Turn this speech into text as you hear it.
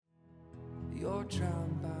You're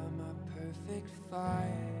drowned by my perfect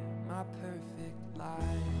fire, my perfect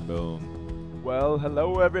life. Boom. Well,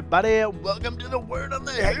 hello everybody, and welcome to the Word on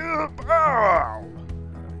the Hip. Oh,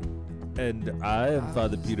 And I am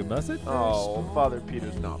Father Peter Mussett. oh, Father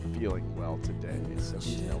Peter's not feeling well today, so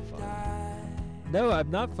he's no fun. No,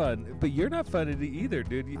 I'm not fun, but you're not fun either,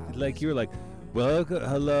 dude. You were like, welcome,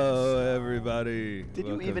 hello everybody. Did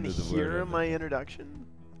you Welcome even to the Word hear on the-" my introduction?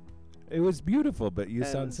 It was beautiful, but you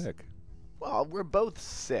And- sound sick. Well, we're both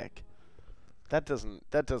sick. That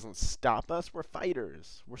doesn't stop us. We're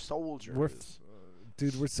fighters. We're soldiers.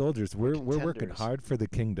 Dude, we're soldiers. We're working contenders. hard for the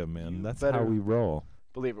kingdom, man. You That's better- how we roll.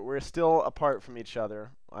 Believe it, we're still apart from each other.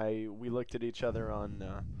 We looked at each other on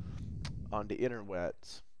the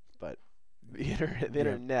interwebs, but the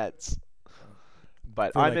internets.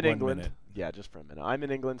 But For I'm like in 1 England. minute. Yeah, just for a minute. I'm in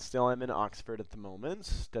England still. I'm in Oxford at the moment,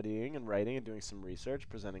 studying and writing and doing some research,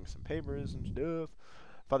 presenting some papers and stuff.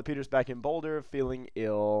 Father Peter's back in Boulder, feeling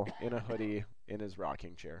ill, in a hoodie, in his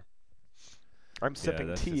rocking chair. I'm sipping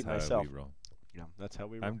that's tea just how myself. we roll. Yeah, that's how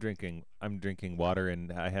we roll. I'm drinking water, and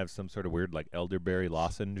I have some sort of weird like elderberry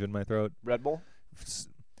lozenge in my throat. Red Bull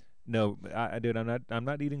No, dude, I'm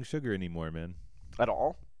not eating sugar anymore, man. at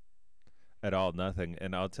all? At all, nothing.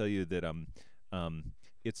 And I'll tell you that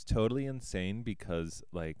it's totally insane because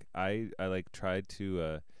like I like tried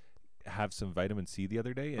to have some vitamin C the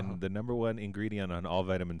other day, and the number one ingredient on all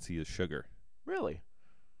vitamin C is sugar. Really?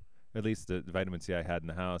 At least the vitamin C I had in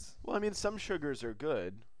the house. Well, I mean, some sugars are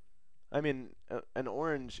good. I mean, an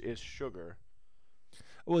orange is sugar.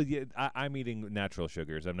 Well, yeah, I'm eating natural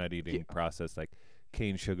sugars. I'm not eating processed like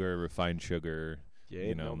cane sugar, refined sugar. Yeah, you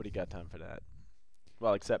ain't know. nobody got time for that.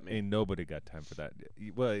 Well, except me. Ain't nobody got time for that.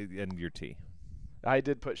 Well, and your tea. I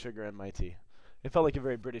did put sugar in my tea. It felt like a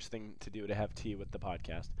very British thing to do, to have tea with the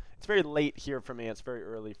podcast. It's very late here for me. It's very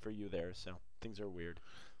early for you there, so things are weird.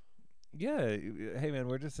 Yeah, hey man,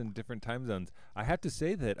 we're just in different time zones. I have to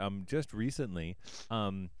say that just recently,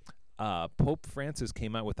 Pope Francis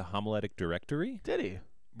came out with a homiletic directory. Did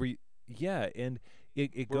he? Yeah, and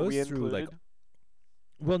it Were we goes through like. included?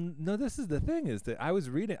 Well, no, this is the thing is that I was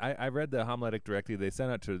reading. I read the homiletic directory they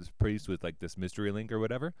sent out to this priest with like this mystery link or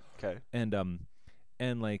whatever. Okay.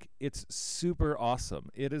 And like it's super awesome.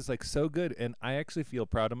 It is like so good, and I actually feel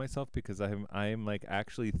proud of myself because I'm like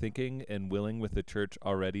actually thinking and willing with the church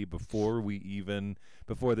already before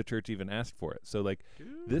the church even asked for it. So like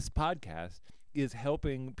this podcast is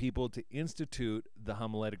helping people to institute the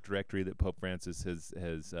homiletic directory that Pope Francis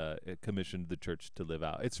has commissioned the church to live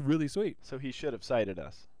out. It's really sweet. So he should have cited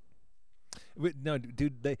us. No,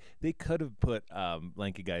 dude, they could have put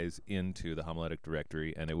Lanky Guys into the homiletic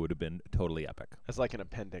directory, and it would have been totally epic. As like an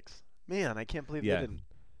appendix. Man, I can't believe Yeah. they didn't.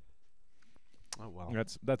 Oh, wow.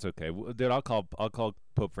 That's okay, dude. I'll call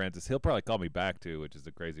Pope Francis. He'll probably call me back too, which is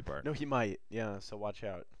the crazy part. No, he might. Yeah, so watch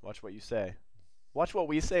out. Watch what you say. Watch what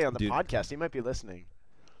we say on the Dude. podcast. He might be listening.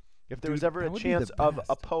 If there Dude, was ever that a would be the chance of a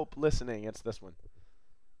best. pope listening, it's this one.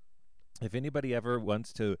 If anybody ever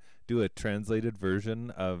wants to do a translated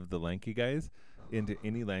version of the Lanky Guys into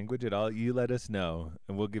any language at all, you let us know,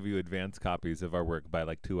 and we'll give you advanced copies of our work by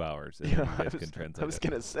like 2 hours, and then you guys can translate I was it.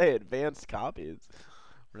 going to say advanced copies.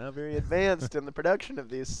 We're not very advanced in the production of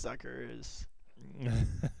these suckers.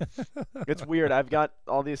 It's weird. I've got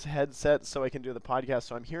all these headsets so I can do the podcast,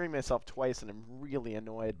 so I'm hearing myself twice, and I'm really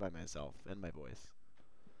annoyed by myself and my voice.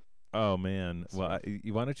 Oh man, well,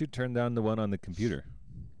 why don't you turn down the one on the computer?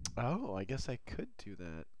 Oh, I guess I could do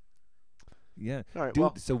that. Yeah, All right, dude.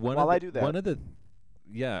 well, So while I do that,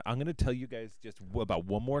 I'm gonna tell you guys just about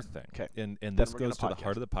one more thing. 'Kay. And Then this we're gonna goes to the heart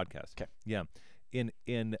podcast. of the podcast. 'Kay. Yeah,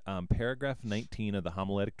 in paragraph 19 of the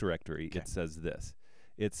homiletic directory, 'Kay. it says this.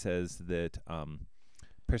 It says that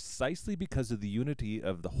precisely because of the unity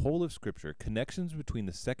of the whole of Scripture, connections between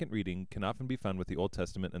the second reading can often be found with the Old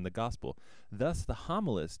Testament and the Gospel. Thus, the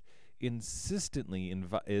homilist insistently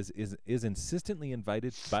is insistently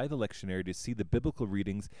invited by the lectionary to see the biblical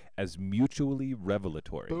readings as mutually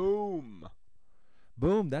revelatory. boom.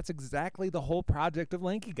 Boom! That's exactly the whole project of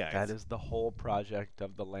Lanky Guys. That is the whole project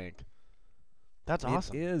of the Lank. That's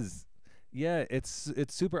awesome. It is. Yeah, it's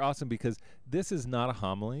super awesome because this is not a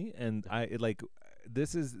homily, and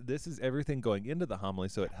this is everything going into the homily,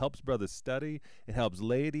 so it helps brothers study, it helps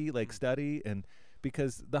laity study, and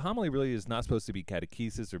because the homily really is not supposed to be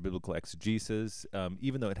catechesis or biblical exegesis,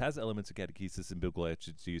 even though it has elements of catechesis and biblical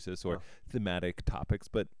exegesis or thematic topics,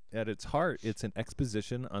 but at its heart, it's an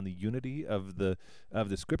exposition on the unity of the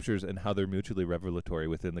Scriptures and how they're mutually revelatory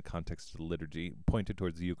within the context of the liturgy, pointed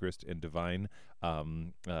towards the Eucharist and divine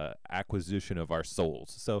acquisition of our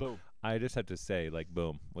souls. So Boom. I just have to say,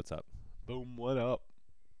 boom, what's up? Boom, what up?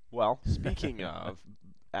 Well, speaking of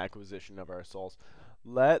acquisition of our souls.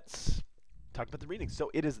 Let's talk about the reading.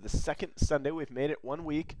 So it is the second Sunday. We've made it 1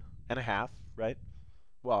 week and a half, right?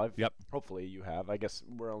 Well, Yep. Hopefully you have. I guess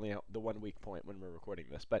we're only at the 1 week point when we're recording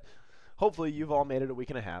this, but hopefully you've all made it a week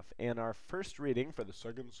and a half. And our first reading for the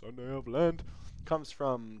second Sunday of Lent comes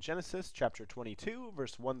from Genesis chapter 22,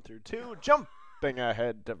 verse 1 through 2, jumping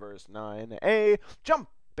ahead to verse 9a,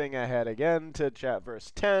 jumping ahead again to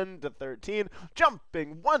verse 10 to 13,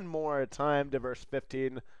 jumping one more time to verse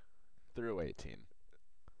 15 through 18.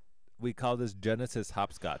 We call this Genesis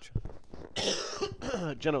hopscotch.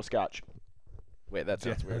 Genoscotch. Wait, that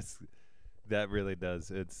sounds weird. That really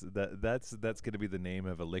does. That's going to be the name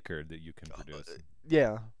of a liquor that you can produce.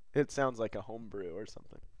 Yeah, it sounds like a homebrew or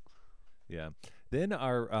something. Yeah. Then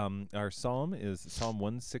our psalm is Psalm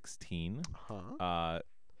 116,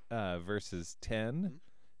 verses 10,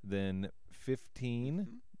 then 15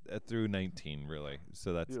 through 19, really.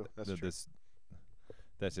 So that's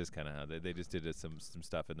that's just kind of how they just did some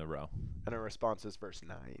stuff in the row. And our response is verse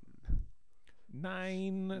 9.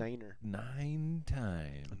 Niner. 9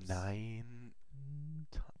 times. 9.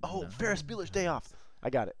 Oh, Ferris Bueller's Day Off. I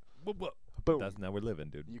got it. Boom. That's now we're living,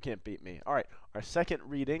 dude. You can't beat me. All right. Our second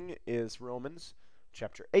reading is Romans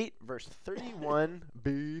chapter 8, verse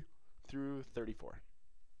 31b through 34.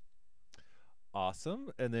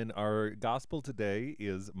 Awesome. And then our gospel today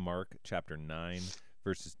is Mark chapter 9,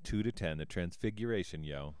 verses 2 to 10, the Transfiguration,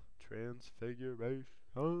 yo. Transfiguration.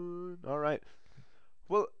 All right.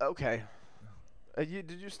 Well, okay.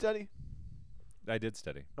 Did you study? I did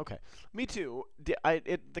study. Okay. Me too.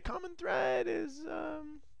 The common thread is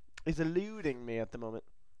eluding me at the moment.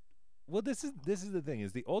 Well, this is the thing: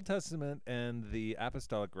 is the Old Testament and the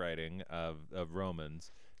apostolic writing of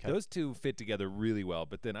Romans. Okay. Those two fit together really well,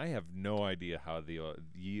 but then I have no idea how the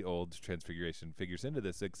ye old Transfiguration figures into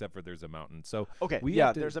this, except for there's a mountain. So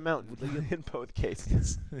there's a mountain in both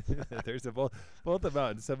cases. There's both a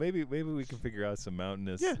mountain. So maybe we can figure out some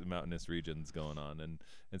mountainous regions going on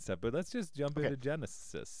and stuff. But let's just jump into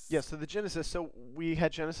Genesis. Yeah. So the Genesis. So we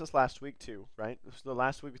had Genesis last week too, right? So the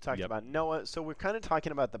last week we talked about Noah. So we're kind of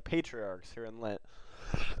talking about the patriarchs here in Lent.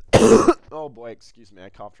 Oh boy, excuse me, I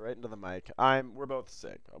coughed right into the mic. We're both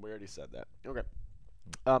sick. We already said that. Okay.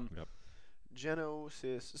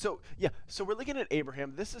 Genesis. So we're looking at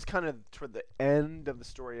Abraham. This is kind of toward the end of the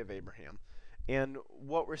story of Abraham. And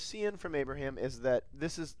what we're seeing from Abraham is that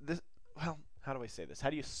well, how do I say this? How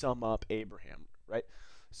do you sum up Abraham, right?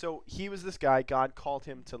 So he was this guy. God called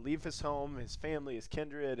him to leave his home, his family, his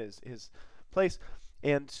kindred, his place,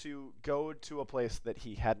 and to go to a place that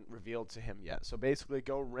he hadn't revealed to him yet. So basically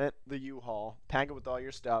go rent the U-Haul, pack it with all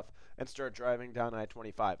your stuff, and start driving down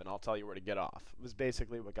I-25, and I'll tell you where to get off. It was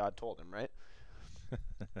basically what God told him, right?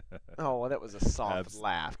 Oh, well, that was a soft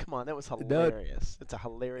laugh. Come on, that was hilarious. It's a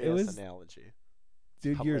hilarious analogy.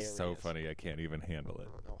 Dude, you're so funny. I can't even handle it.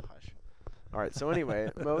 Oh, hush. All right, so anyway,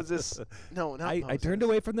 Moses. No, not Moses. I turned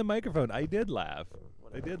away from the microphone. I did laugh.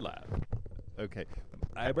 Okay.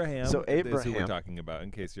 Abraham is who we're talking about,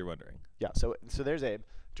 in case you're wondering. Yeah, so there's Abe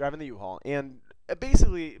driving the U-Haul, and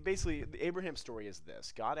basically Abraham's story is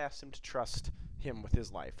this. God asked him to trust him with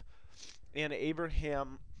his life, and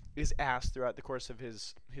Abraham is asked throughout the course of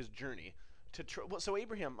his journey to so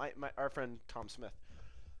Abraham, our friend Tom Smith,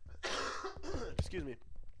 excuse me,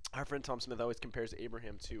 our friend Tom Smith always compares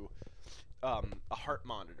Abraham to a heart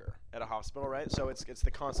monitor at a hospital, right? So it's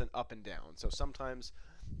the constant up and down. So sometimes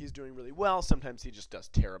he's doing really well, sometimes he just does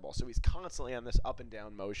terrible. So he's constantly on this up and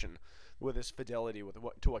down motion with his fidelity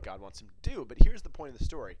to what God wants him to do. But here's the point of the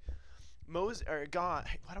story. God,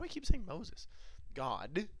 why do I keep saying Moses?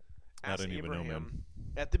 God asked Abraham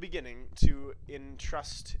at the beginning to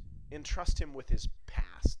entrust him with his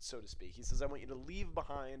past, so to speak. He says, I want you to leave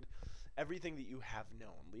behind everything that you have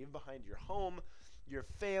known. Leave behind your home, your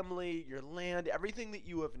family, your land, everything that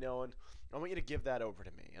you have known. I want you to give that over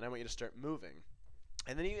to me, and I want you to start moving.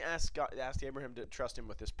 And then he asked Abraham to trust him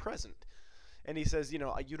with his present. And he says, you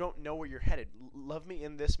don't know where you're headed. Love me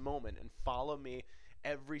in this moment and follow me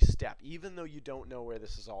every step, even though you don't know where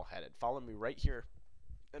this is all headed. Follow me right here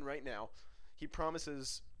and right now. He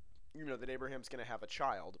promises, that Abraham's going to have a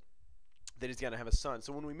child, that he's going to have a son.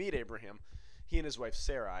 So when we meet Abraham, he and his wife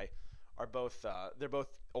Sarai are both they're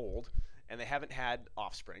both old, and they haven't had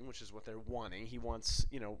offspring, which is what they're wanting. He wants,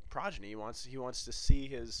 progeny. He wants to see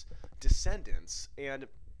his descendants. And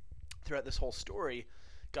throughout this whole story,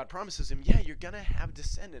 God promises him, you're going to have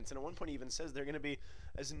descendants. And at one point he even says they're going to be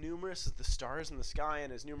as numerous as the stars in the sky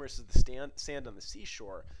and as numerous as the sand on the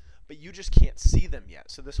seashore, but you just can't see them yet.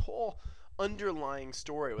 So this whole underlying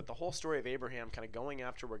story, with the whole story of Abraham kind of going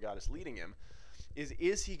after where God is leading him,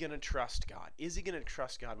 is he going to trust God? Is he going to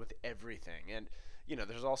trust God with everything? And,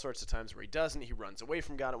 there's all sorts of times where he doesn't. He runs away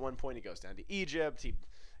from God at one point. He goes down to Egypt. He,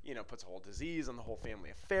 puts a whole disease on the whole family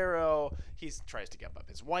of Pharaoh. He tries to give up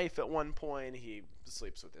his wife at one point. He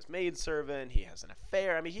sleeps with his maidservant. He has an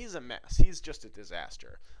affair. I mean, he's a mess. He's just a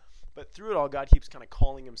disaster. But through it all, God keeps kind of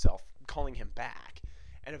calling him back.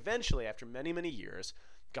 And eventually, after many, many years,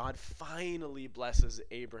 God finally blesses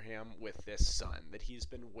Abraham with this son that he's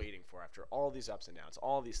been waiting for after all these ups and downs,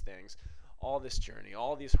 all these things, all this journey,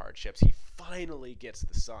 all these hardships. He finally gets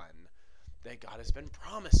the son that God has been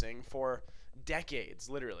promising for decades,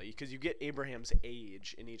 literally, because you get Abraham's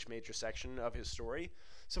age in each major section of his story.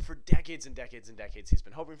 So for decades and decades and decades, he's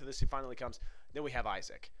been hoping for this. He finally comes. Then we have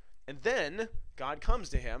Isaac. And then God comes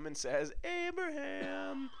to him and says,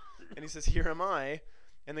 Abraham. And he says, here am I.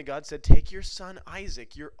 And then God said, take your son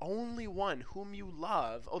Isaac, your only one whom you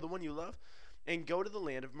love, the one you love, and go to the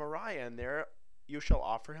land of Moriah, and there you shall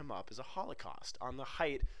offer him up as a holocaust on the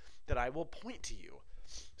height that I will point to you.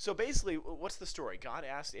 So basically, what's the story? God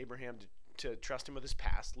asked Abraham to trust him with his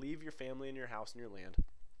past, leave your family and your house and your land,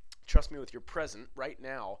 trust me with your present right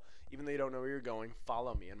now, even though you don't know where you're going,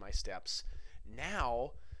 follow me in my steps.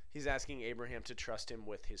 Now, he's asking Abraham to trust him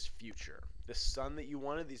with his future. The son that you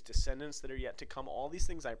wanted, these descendants that are yet to come, all these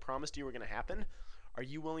things I promised you were going to happen. Are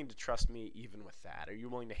you willing to trust me even with that? Are you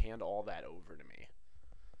willing to hand all that over to me?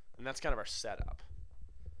 And that's kind of our setup.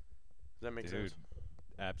 Does that make sense?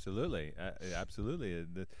 Absolutely. Absolutely.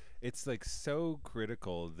 It's like so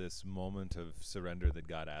critical, this moment of surrender that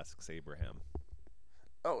God asks Abraham.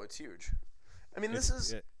 Oh, it's huge. I mean,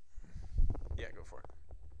 Yeah, go for it.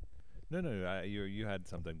 No, you had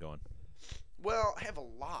something going. Well, I have a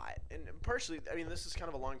lot, and partially, I mean, this is kind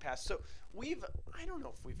of a long pass. So I don't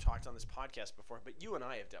know if we've talked on this podcast before, but you and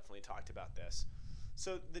I have definitely talked about this.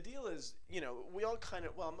 So the deal is, we all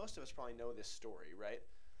most of us probably know this story, right?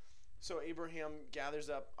 So Abraham gathers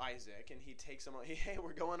up Isaac, and he takes him, hey,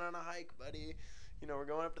 we're going on a hike, buddy. We're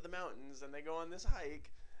going up to the mountains, and they go on this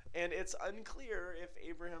hike. And it's unclear if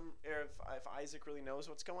if Isaac really knows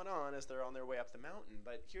what's going on as they're on their way up the mountain.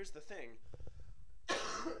 But here's the thing.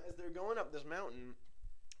 As they're going up this mountain,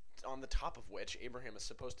 on the top of which Abraham is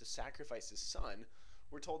supposed to sacrifice his son,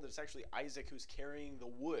 we're told that it's actually Isaac who's carrying the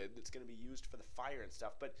wood that's going to be used for the fire and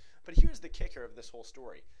stuff. But here's the kicker of this whole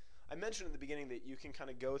story. I mentioned in the beginning that you can kind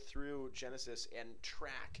of go through Genesis and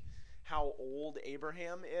track how old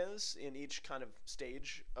Abraham is in each kind of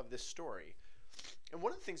stage of this story. And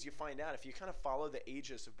one of the things you find out if you kind of follow the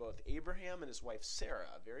ages of both Abraham and his wife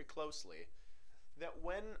Sarah very closely, that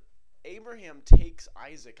when Abraham takes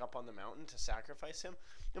Isaac up on the mountain to sacrifice him,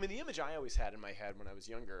 I mean, the image I always had in my head when I was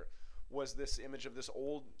younger was this image of this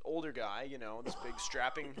older guy, this big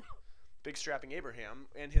strapping Abraham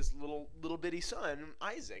and his little bitty son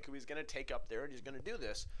Isaac, who he's going to take up there and he's going to do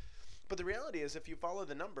this. But the reality is, if you follow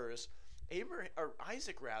the numbers,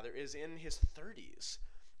 Isaac is in his 30s.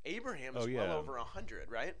 Abraham is well over 100,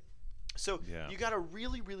 right? So you got a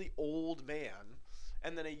really, really old man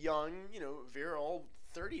and then a young, virile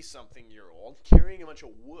 30-something-year-old carrying a bunch of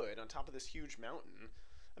wood on top of this huge mountain.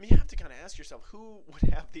 I mean, you have to kind of ask yourself, who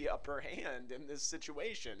would have the upper hand in this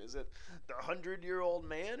situation? Is it the 100-year-old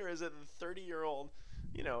man or is it the 30-year-old,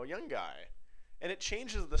 young guy? And it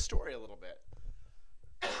changes the story a little bit.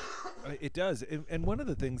 It does. And one of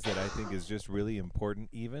the things that I think is just really important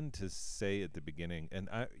even to say at the beginning, and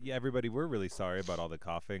everybody, we're really sorry about all the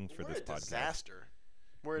coughing for this podcast. Disaster.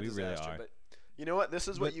 We're a disaster. Really are. But you know what? This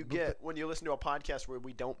is what you get when you listen to a podcast where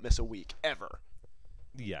we don't miss a week, ever.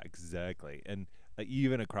 Yeah, exactly. And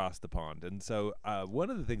even across the pond. And so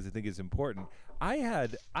one of the things I think is important, I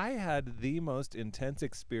had the most intense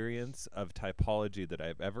experience of typology that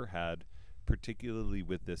I've ever had, particularly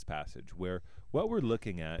with this passage, where what we're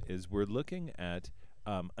looking at is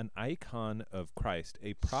an icon of Christ,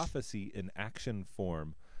 a prophecy in action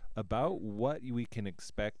form about what we can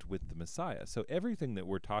expect with the Messiah. So everything that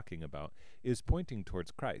we're talking about is pointing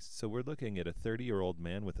towards Christ. So we're looking at a 30-year-old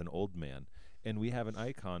man with an old man, and we have an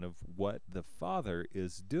icon of what the Father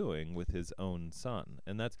is doing with his own Son.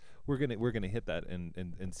 And that's we're gonna hit that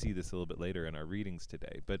and see this a little bit later in our readings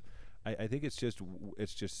today. But I think it's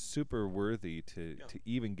just super worthy to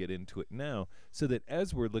even get into it now, so that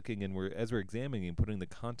as we're looking and as we're examining and putting the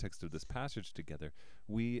context of this passage together,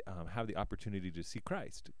 we have the opportunity to see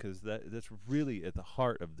Christ, because that's really at the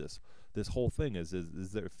heart of this whole thing is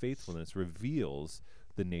their faithfulness reveals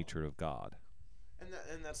the nature of God.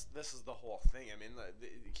 And this is the whole thing. I mean,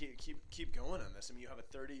 keep going on this. I mean, you have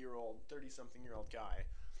a 30-something-year-old guy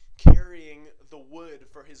carrying the wood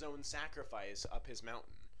for his own sacrifice up his mountain.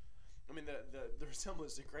 I mean, the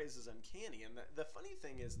resemblance to Christ is uncanny. And the funny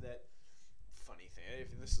thing is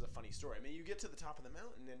if this is a funny story, I mean, you get to the top of the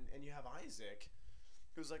mountain and you have Isaac,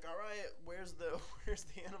 who's like, all right, where's the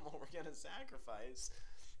animal we're gonna sacrifice?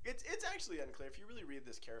 It's actually unclear. If you really read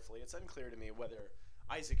this carefully, it's unclear to me whether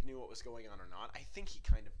Isaac knew what was going on or not. I think he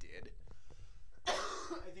kind of did.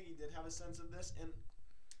 I think he did have a sense of this. And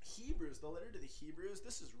Hebrews, the letter to the Hebrews,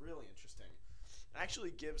 this is really interesting. It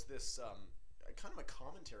actually gives this kind of a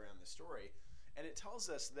commentary on the story. And it tells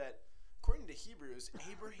us that, according to Hebrews,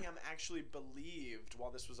 Abraham actually believed, while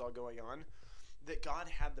this was all going on, that God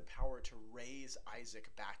had the power to raise Isaac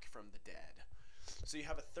back from the dead. So you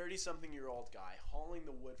have a 30-something-year-old guy hauling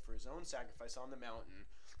the wood for his own sacrifice on the mountain,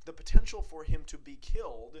 the potential for him to be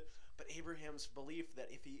killed, but Abraham's belief that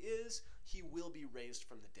if he is, he will be raised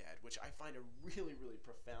from the dead, which I find a really, really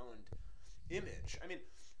profound image. I mean,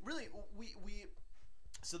 really,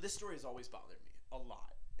 so this story has always bothered me a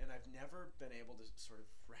lot, and I've never been able to sort of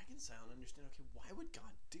reconcile and understand, okay, why would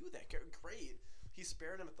God do that? Great. He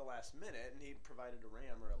spared him at the last minute, and he provided a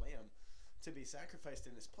ram or a lamb to be sacrificed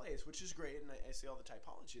in his place, which is great, and I see all the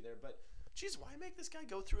typology there, but geez, why make this guy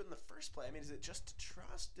go through it in the first place? I mean, is it just to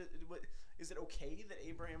trust? Is it okay that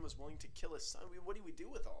Abraham was willing to kill his son? What do we do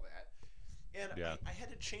with all that? And Yeah. I had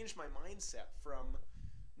to change my mindset from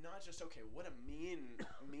not just, okay, what a mean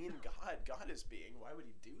God is being, why would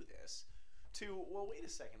he do this, to, well, wait a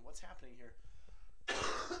second, what's happening here?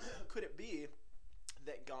 Could it be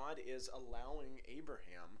that God is allowing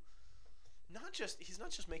Abraham, he's not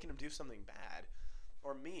just making him do something bad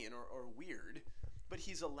or mean or weird, but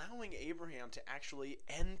he's allowing Abraham to actually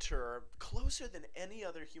enter closer than any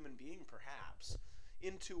other human being, perhaps,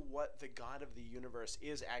 into what the God of the universe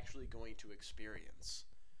is actually going to experience.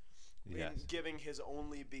 Yes. In giving his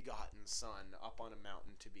only begotten son up on a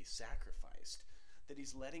mountain to be sacrificed, that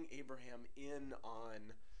he's letting Abraham in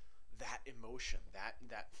on that emotion,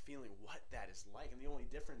 that feeling, what that is like. And the only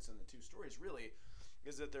difference in the two stories really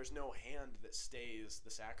is that there's no hand that stays the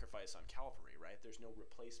sacrifice on Calvary, right? There's no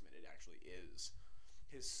replacement. It actually is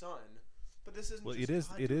his son. But this isn't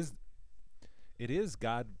just it is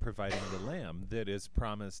God providing the lamb that is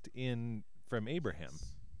promised from Abraham.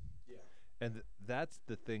 Yeah. And that's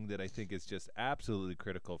the thing that I think is just absolutely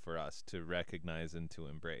critical for us to recognize and to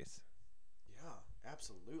embrace. Yeah,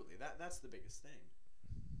 absolutely. That's the biggest thing.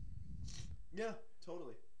 Yeah,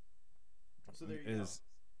 totally. So there you go.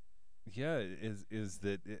 Yeah, is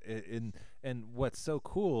that and what's so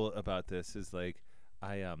cool about this is like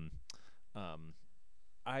I am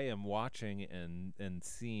watching and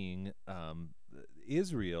seeing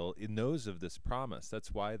Israel knows of this promise.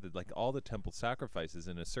 That's why all the temple sacrifices,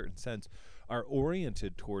 in a certain sense, are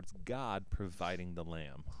oriented towards God providing the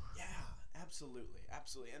lamb. Yeah, absolutely.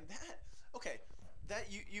 And that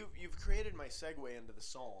you've created my segue into the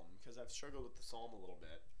Psalm, because I've struggled with the Psalm a little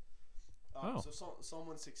bit. So Psalm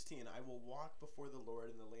 116, I will walk before the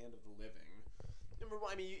Lord in the land of the living.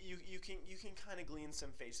 I mean, you can kind of glean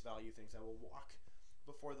some face value things. I will walk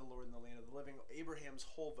before the Lord in the land of the living. Abraham's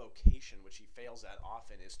whole vocation, which he fails at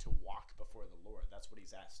often, is to walk before the Lord. That's what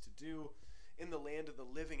he's asked to do in the land of the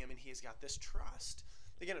living. I mean, he's got this trust.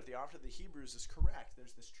 Again, if the author of the Hebrews is correct,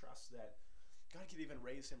 there's this trust that God could even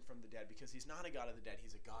raise him from the dead, because he's not a God of the dead,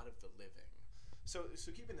 he's a God of the living. So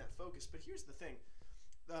keeping that focus. But here's the thing.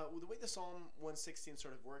 The way the Psalm 116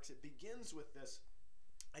 sort of works, it begins with this.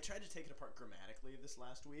 I tried to take it apart grammatically this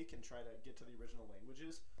last week and try to get to the original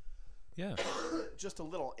languages. Yeah. Just a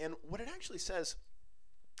little. And what it actually says,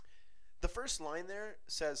 the first line there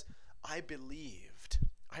says, I believed.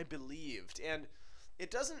 And it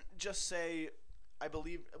doesn't just say, I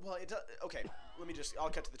believe. Well, it does. Okay, I'll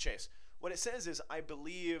cut to the chase. What it says is, I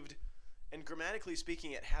believed, and grammatically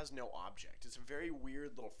speaking, it has no object. It's a very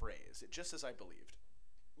weird little phrase. It just says, I believed.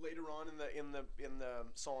 Later on in the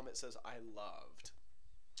psalm, it says, I loved.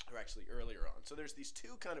 Or actually earlier on. So there's these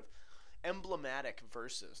two kind of emblematic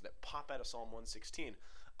verses that pop out of Psalm 116.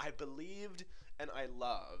 I believed and I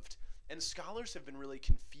loved. And scholars have been really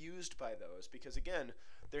confused by those, because, again,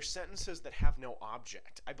 they're sentences that have no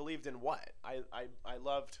object. I believed in what? I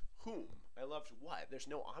loved whom? I loved what? There's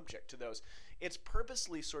no object to those. It's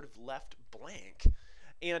purposely sort of left blank.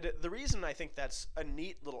 And the reason I think that's a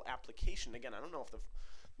neat little application, again, I don't know if the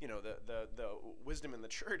wisdom in the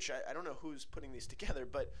church, I don't know who's putting these together,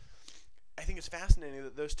 but I think it's fascinating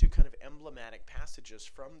that those two kind of emblematic passages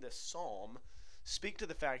from this psalm speak to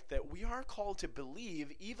the fact that we are called to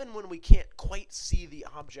believe even when we can't quite see the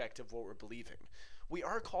object of what we're believing. We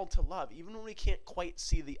are called to love even when we can't quite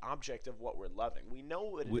see the object of what we're loving. We know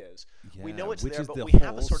what it is. Yeah, we know it's which there, is but the we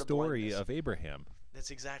have a sort of story blindness. of Abraham. That's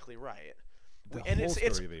exactly right. The whole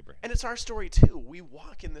story of Abraham. And it's our story too. We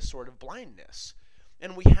walk in this sort of blindness.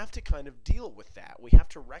 And we have to kind of deal with that. We have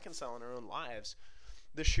to reconcile in our own lives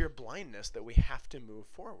the sheer blindness that we have to move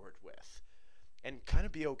forward with. and kind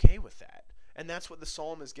of be okay with that. And that's what the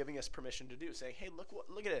psalm is giving us permission to do, saying, hey,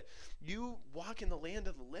 look at it. You walk in the land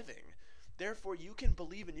of the living. Therefore, you can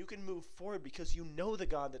believe and you can move forward because you know the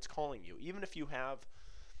God that's calling you. Even if you have,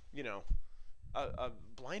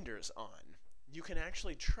 blinders on, you can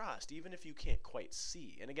actually trust, even if you can't quite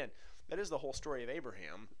see. And again, that is the whole story of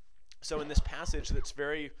Abraham. So in this passage that's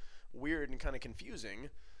very weird and kind of confusing,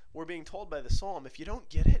 we're being told by the psalm, if you don't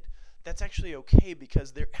get it, that's actually okay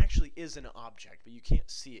because there actually is an object, but you can't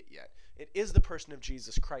see it yet. It is the person of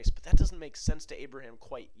Jesus Christ, but that doesn't make sense to Abraham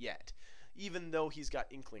quite yet, even though he's got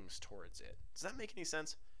inklings towards it. Does that make any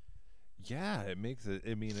sense? Yeah, it makes it.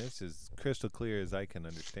 I mean, it's as crystal clear as I can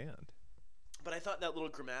understand. But I thought that little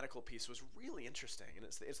grammatical piece was really interesting, and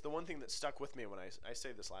it's the one thing that stuck with me when I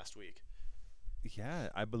say this last week. Yeah,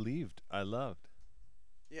 I believed. I loved.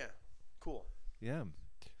 Yeah, cool. Yeah.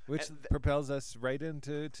 Which propels us right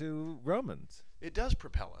into Romans. It does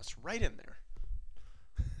propel us right in there.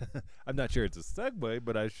 I'm not sure it's a segue,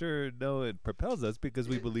 but I sure know it propels us because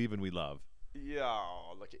we believe and we love. Yeah,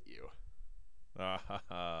 look at you.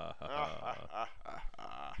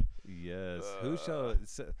 Yes. Who shall?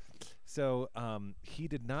 So he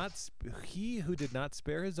who did not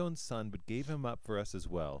spare his own son, but gave him up for us as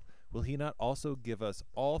well, will he not also give us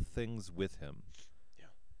all things with him?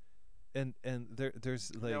 And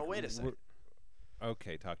there's like, no, wait a second.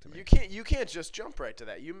 Okay, talk to me. You can't just jump right to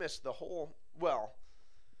that. You missed the whole. Well,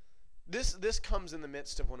 this comes in the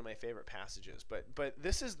midst of one of my favorite passages, but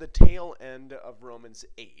this is the tail end of Romans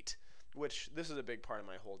 8, which this is a big part of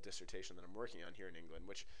my whole dissertation that I'm working on here in England,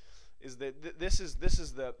 which is that this is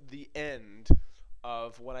the end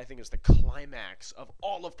of what I think is the climax of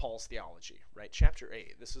all of Paul's theology, right? Chapter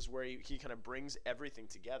 8. This is where he kind of brings everything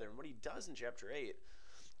together, and what he does in chapter 8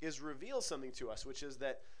 is reveal something to us, which is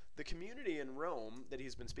that the community in Rome that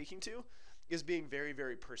he's been speaking to is being very,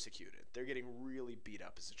 very persecuted. They're getting really beat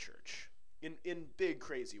up as a church in big,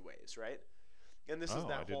 crazy ways, right? And this is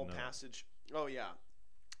that whole passage. Oh, yeah.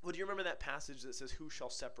 Well, do you remember that passage that says, who shall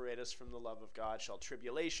separate us from the love of God? Shall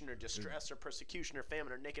tribulation or distress or persecution or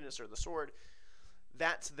famine or nakedness or the sword?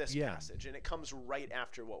 That's this passage, and it comes right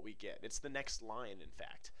after what we get. It's the next line, in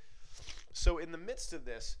fact. So in the midst of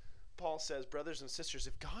this, Paul says, brothers and sisters,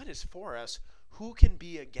 if God is for us, who can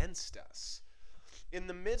be against us? In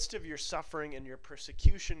the midst of your suffering and your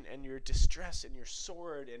persecution and your distress and your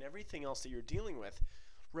sword and everything else that you're dealing with,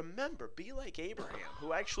 remember, be like Abraham,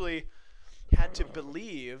 who actually had to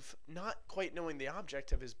believe, not quite knowing the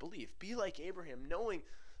object of his belief. Be like Abraham, knowing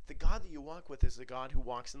the God that you walk with is the God who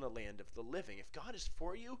walks in the land of the living. If God is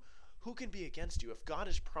for you, who can be against you? If God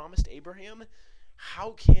has promised Abraham,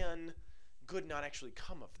 how can good not actually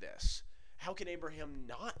come of this? How can Abraham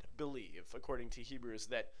not believe, according to Hebrews,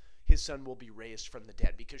 that his son will be raised from the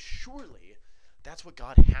dead? Because surely that's what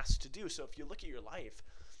God has to do. So if you look at your life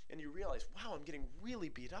and you realize, wow, I'm getting really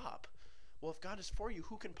beat up. Well, if God is for you,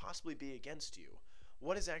 who can possibly be against you?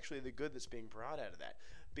 What is actually the good that's being brought out of that?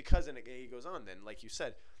 Because, and he goes on then, like you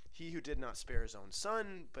said, he who did not spare his own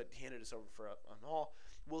son, but handed us over for on all,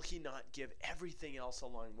 will he not give everything else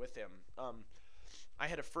along with him? I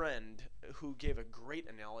had a friend who gave a great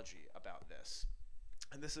analogy about this,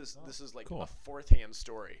 and this is like cool. a fourth-hand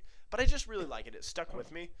story, but I just really like it. It stuck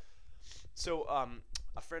with me. So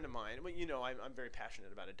a friend of mine, well, I'm very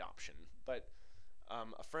passionate about adoption, but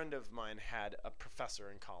a friend of mine had a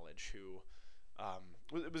professor in college who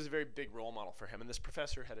it was a very big role model for him, and this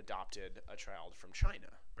professor had adopted a child from China,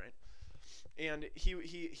 right? And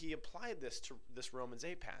he applied this to this Romans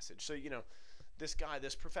 8 passage. So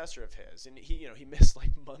this professor of his, and he missed like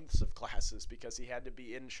months of classes because he had to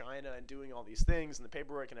be in China and doing all these things and the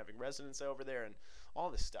paperwork and having residence over there and all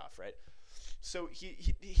this stuff, right? So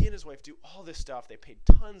he and his wife do all this stuff. They paid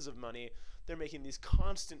tons of money. They're making these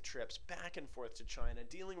constant trips back and forth to China,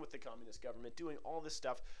 dealing with the communist government, doing all this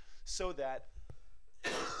stuff so that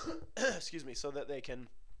so that they can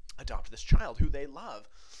adopt this child who they love,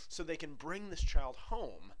 so they can bring this child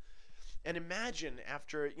home. And imagine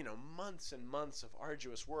after, months and months of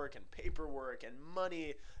arduous work and paperwork and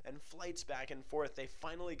money and flights back and forth, they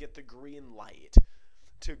finally get the green light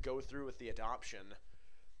to go through with the adoption.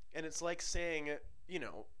 And it's like saying,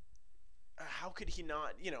 how could he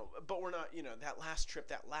not, but we're not, that last trip,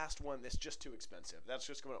 that last one, that's just too expensive. That's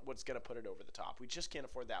just what's going to put it over the top. We just can't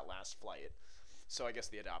afford that last flight. So I guess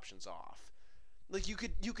the adoption's off. Like you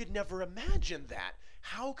could never imagine that.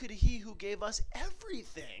 How could he who gave us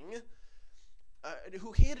everything,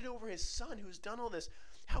 who handed over his son, who's done all this,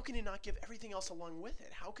 how can he not give everything else along with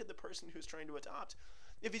it? How could the person who's trying to adopt,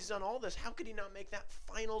 if he's done all this, how could he not make that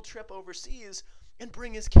final trip overseas and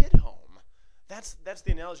bring his kid home? That's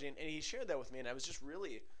the analogy, and he shared that with me, and I was just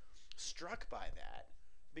really struck by that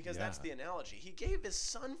because Yeah. that's the analogy. He gave his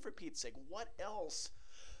son for Pete's sake. What else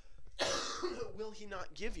will he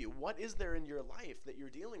not give you? What is there in your life that you're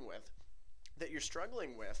dealing with, that you're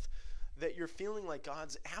struggling with, that you're feeling like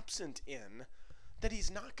God's absent in, that he's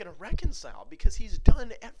not going to reconcile because he's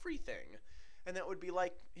done everything? And that would be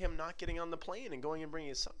like him not getting on the plane and going and bringing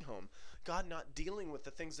his son home. God not dealing with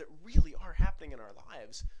the things that really are happening in our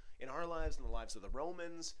lives, in the lives of the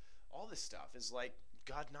Romans. All this stuff is like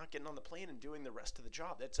God not getting on the plane and doing the rest of the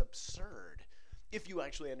job. That's absurd if you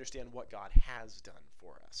actually understand what God has done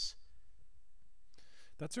for us.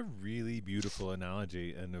 That's a really beautiful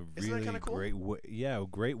analogy and a Isn't that really kinda cool?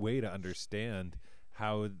 great way to understand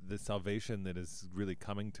how the salvation that is really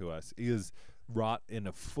coming to us is wrought in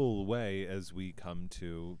a full way as we come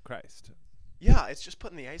to Christ. Yeah, it's just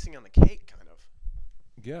putting the icing on the cake, kind of.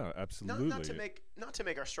 Yeah, absolutely. Not to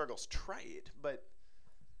make our struggles trite, but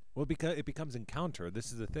Well, because it becomes encounter.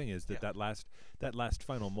 This is the thing: is that that last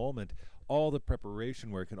final moment, all the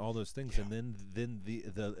preparation work and all those things, and then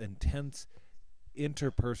the intense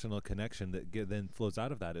interpersonal connection that then flows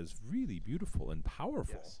out of that is really beautiful and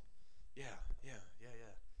powerful. yes. Yeah.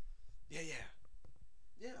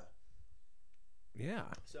 Yeah,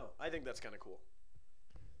 So I think that's kind of cool.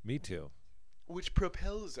 me too. Which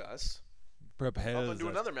propels us Propels up onto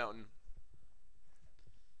us, another mountain.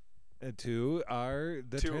 to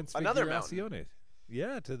the To another mountain. Transfigurazione.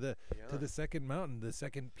 Yeah, to the Yeah. second mountain, the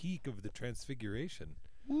second peak of the Transfiguration.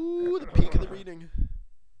 Ooh, the peak of the reading.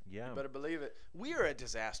 Yeah, You better believe it. We are a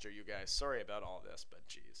disaster, you guys. Sorry about all this, but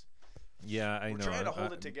geez. yeah, I We're know. trying to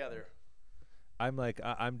hold it together. I'm like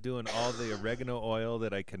I'm doing all the oregano oil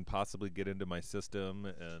that I can possibly get into my system,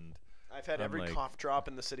 and I've had I'm every like- cough drop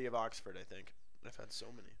in the city of Oxford, I think. I've had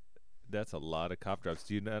so many. that's a lot of cough drops.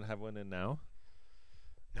 Do you not have one in now?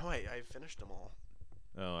 No, I finished them all.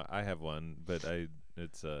 Oh, I have one, but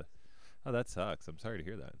it's oh, that sucks. I'm sorry to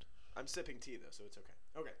hear that. I'm sipping tea, though, so it's okay.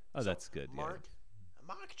 Okay. Oh, so that's good. Yeah.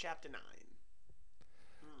 Mark chapter 9.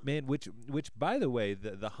 Man, which by the way,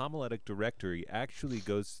 the homiletic directory actually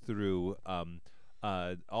goes through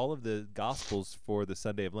all of the Gospels for the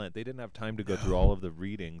Sunday of Lent. They didn't have time to go through all of the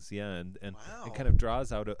readings, yeah, and Wow. it kind of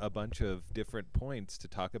draws out a bunch of different points to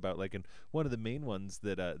talk about. Like, and one of the main ones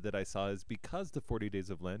that I saw is because the 40 days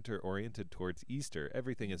of Lent are oriented towards Easter,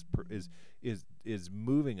 everything is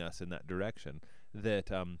moving us in that direction.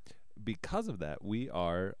 That because of that, we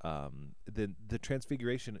are the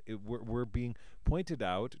Transfiguration. We're being pointed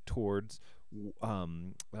out towards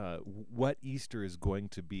what Easter is going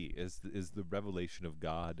to be, is the revelation of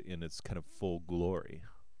God in its kind of full glory.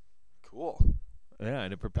 Cool. Yeah,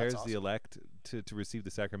 and it prepares the awesome. elect to receive the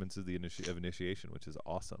sacraments of the of initiation, which is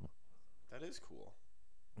awesome. That is cool.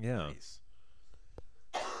 Yeah. Nice.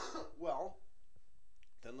 Well,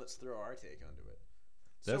 then let's throw our take onto it.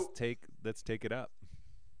 Let's take it up.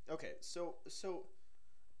 Okay, so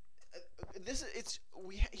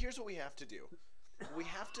here's what we have to do. We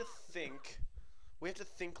have to think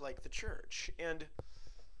like the church and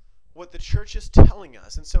what the church is telling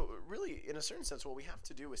us. And so really, in a certain sense, what we have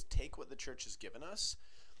to do is take what the church has given us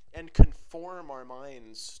and conform our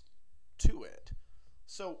minds to it.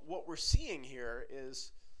 So what we're seeing here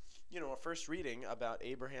is, a first reading about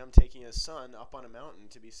Abraham taking his son up on a mountain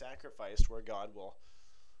to be sacrificed, where God will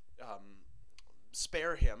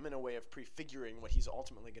spare him in a way of prefiguring what he's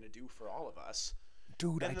ultimately going to do for all of us.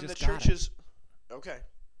 Dude, And I then just the got church it. is okay.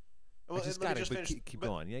 I just got it, but keep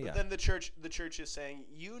going. Yeah, but yeah. then the church is saying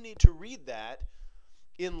you need to read that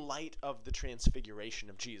in light of the transfiguration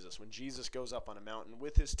of Jesus, when Jesus goes up on a mountain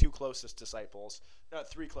with his three closest disciples,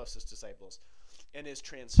 and is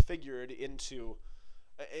transfigured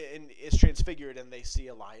and they see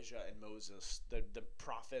Elijah and Moses, the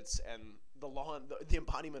prophets and the law, and the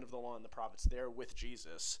embodiment of the law and the prophets there with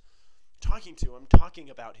Jesus, talking to him, talking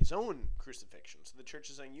about his own crucifixion. So the church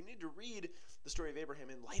is saying you need to read the story of Abraham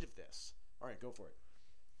in light of this. All right, go for it.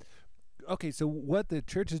 Okay, so what the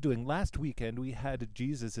church is doing, last weekend we had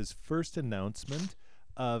Jesus' first announcement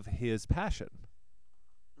of his passion.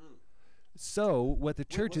 So what the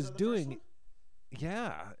church was is that the first doing, one?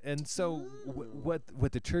 yeah, and so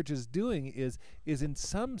what the church is doing is in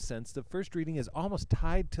some sense the first reading is almost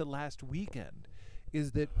tied to last weekend.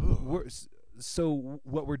 Is that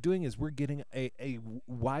what we're doing is we're getting a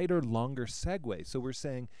wider, longer segue. So we're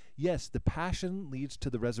saying, yes, the passion leads to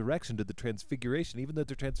the resurrection, to the transfiguration. Even though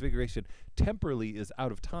the transfiguration temporally is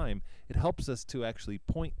out of time, it helps us to actually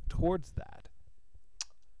point towards that.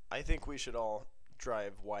 I think we should all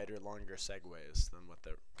drive wider, longer segways than what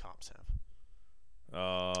the cops have.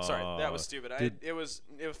 Oh, Sorry, that was stupid. Did- It was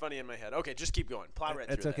funny in my head. Okay, just keep going. Plow right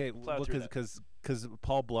It's through okay. that. Plow Well, through that. because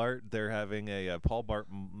Paul Blart, they're having a Paul Blart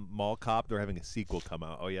Mall Cop. They're having a sequel come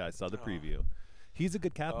out. Oh yeah, I saw the Oh. preview. He's a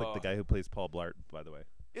good Catholic. Oh. The guy who plays Paul Blart, by the way.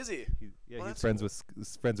 Is he? Yeah, Well, he's that's friends cool.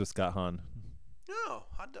 with friends with Scott Hahn. Oh,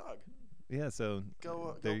 hot dog. Yeah, so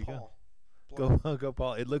Go there you Paul. go. Go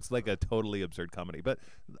Paul. It looks like a totally absurd comedy, but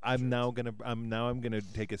I'm Sure now gonna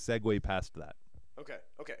take a segue past that. Okay,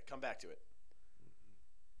 come back to it.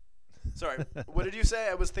 Sorry, what did you say?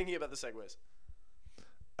 I was thinking about the segues.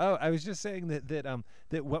 Oh, I was just saying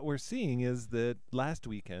that what we're seeing is that last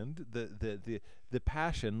weekend the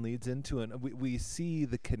passion leads into we see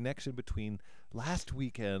the connection between last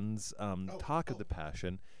weekend's talk of the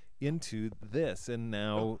passion into this, and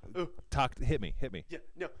now hit me. Yeah,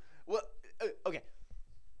 no. Well, okay.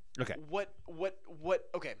 Okay. What?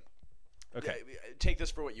 Okay. Okay. Take this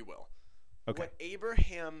for what you will. Okay. What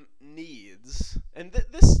Abraham needs, and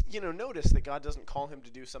this, notice that God doesn't call him to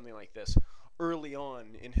do something like this early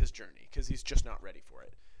on in his journey because he's just not ready for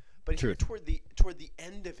it. But True. here toward the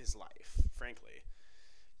end of his life, frankly,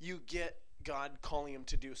 you get God calling him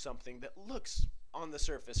to do something that looks on the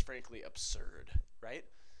surface, frankly, absurd, right?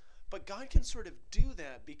 But God can sort of do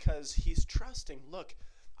that because he's trusting, look,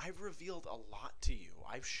 I've revealed a lot to you.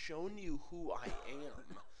 I've shown you who I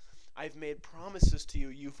am. I've made promises to you.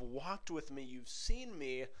 You've walked with me. You've seen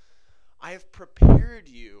me. I have prepared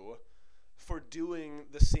you for doing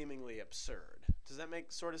the seemingly absurd. Does that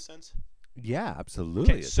make sort of sense? Yeah,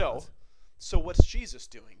 absolutely. Okay, so what's Jesus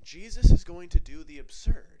doing? Jesus is going to do the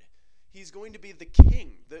absurd. He's going to be the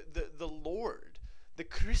king, the Lord, the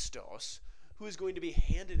Christos, who is going to be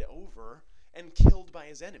handed over and killed by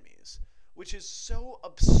his enemies, which is so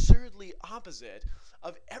absurdly opposite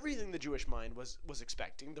of everything the Jewish mind was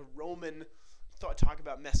expecting. The Roman talk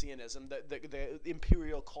about messianism, the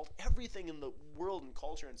imperial cult, everything in the world and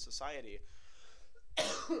culture and society.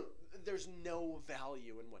 There's no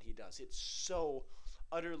value in what he does. It's so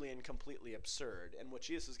utterly and completely absurd. And what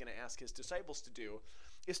Jesus is going to ask his disciples to do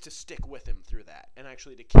is to stick with him through that and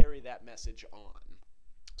actually to carry that message on.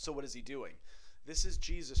 So what is he doing? This is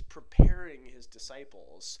Jesus preparing his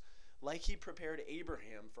disciples like he prepared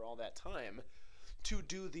Abraham for all that time to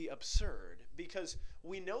do the absurd, because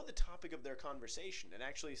we know the topic of their conversation. And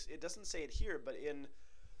actually, it doesn't say it here, but in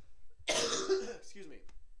excuse me,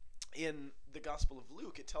 in the Gospel of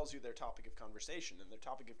Luke, it tells you their topic of conversation. And their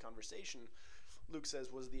topic of conversation, Luke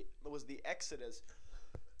says, was the Exodus.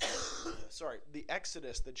 Sorry, the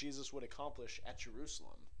Exodus that Jesus would accomplish at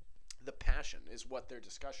Jerusalem. The Passion is what their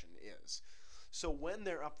discussion is. So when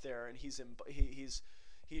they're up there and he's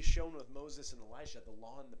shown with Moses and Elijah the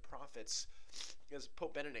law and the prophets, as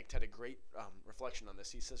Pope Benedict had a great reflection on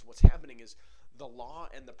this. He says what's happening is the law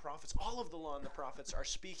and the prophets, all of the law and the prophets are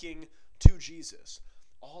speaking to Jesus.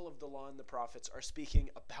 All of the law and the prophets are speaking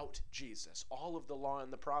about Jesus. All of the law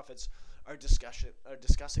and the prophets are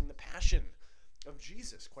discussing the passion of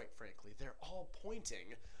Jesus, quite frankly. They're all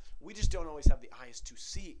pointing. We just don't always have the eyes to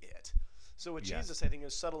see it. So what Jesus, I think,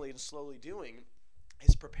 is subtly and slowly doing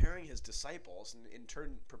is preparing his disciples, and in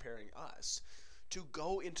turn preparing us, to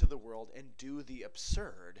go into the world and do the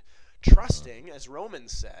absurd, trusting, as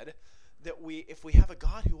Romans said, that if we have a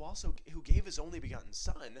God who gave his only begotten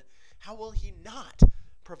Son, how will he not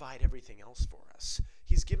provide everything else for us?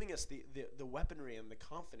 He's giving us the weaponry and the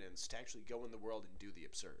confidence to actually go in the world and do the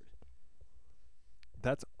absurd.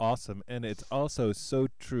 That's awesome, and it's also so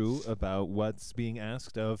true about what's being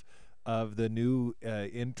asked of the new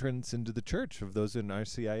entrants into the church, of those in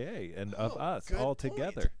RCIA and of us all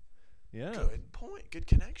together. Yeah. Good point. Good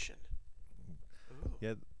connection. Ooh.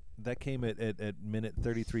 Yeah, that came at minute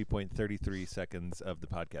 33.33 seconds of the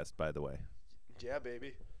podcast, by the way. Yeah,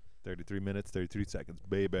 baby. 33 minutes, 33 seconds,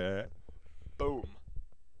 baby. Boom.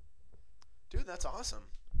 Dude, that's awesome.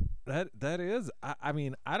 That is. I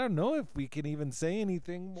mean, I don't know if we can even say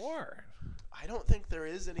anything more. I don't think there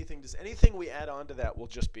is anything. Anything we add on to that will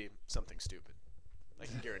just be something stupid. I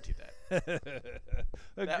can guarantee that.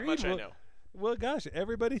 That much I know. Well, gosh,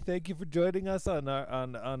 everybody, thank you for joining us on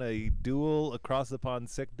a dual across the pond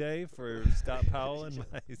sick day for Scott Powell and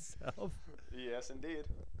myself. Yes, indeed.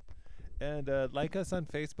 And like us on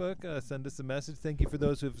Facebook, send us a message. Thank you for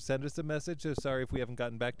those who have sent us a message. So sorry if we haven't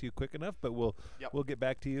gotten back to you quick enough, but we'll get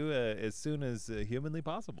back to you as soon as humanly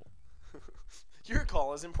possible. Your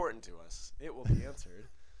call is important to us. It will be answered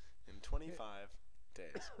in 25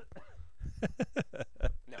 days.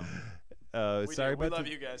 No. We love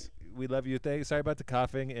you guys. We love you. Sorry about the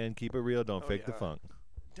coughing, and keep it real. Don't fake the funk.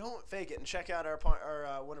 Don't fake it. And check out our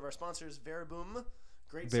one of our sponsors, Veriboom.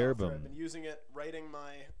 Great Verbum. software. I've been using it writing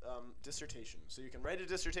my dissertation. So you can write a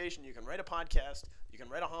dissertation, you can write a podcast, you can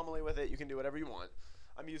write a homily with it, you can do whatever you want.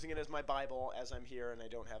 I'm using it as my Bible as I'm here, and I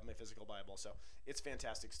don't have my physical Bible. So it's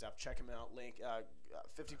fantastic stuff. Check them out. Link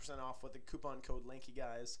 50% off with the coupon code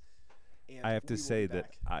LankyGuys. And I have to say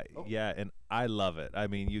that and I love it. I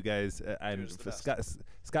mean, you guys,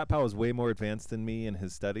 Scott Powell is way more advanced than me in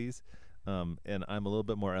his studies, and I'm a little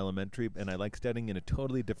bit more elementary, and I like studying in a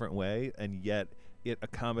totally different way, and yet it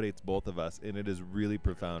accommodates both of us, and it is really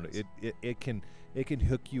profound. It can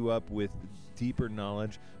hook you up with deeper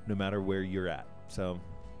knowledge no matter where you're at. So,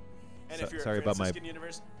 and if you're sorry about my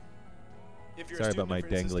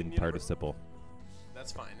dangling participle.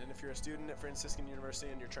 That's fine. And if you're a student at Franciscan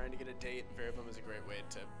University and you're trying to get a date, Verbum is a great way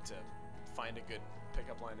to find a good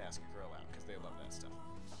pickup line to ask a girl out because they love that stuff.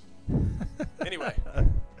 Anyway.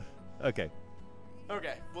 Okay.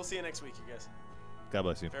 We'll see you next week, you guys. God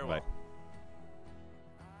bless you. Farewell. Bye.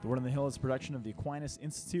 The Word on the Hill is a production of the Aquinas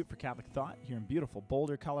Institute for Catholic Thought here in beautiful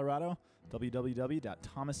Boulder, Colorado.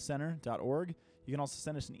 www.thomascenter.org. You can also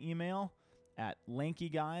send us an email at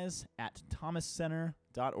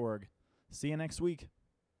lankyguys@thomascenter.org. See you next week.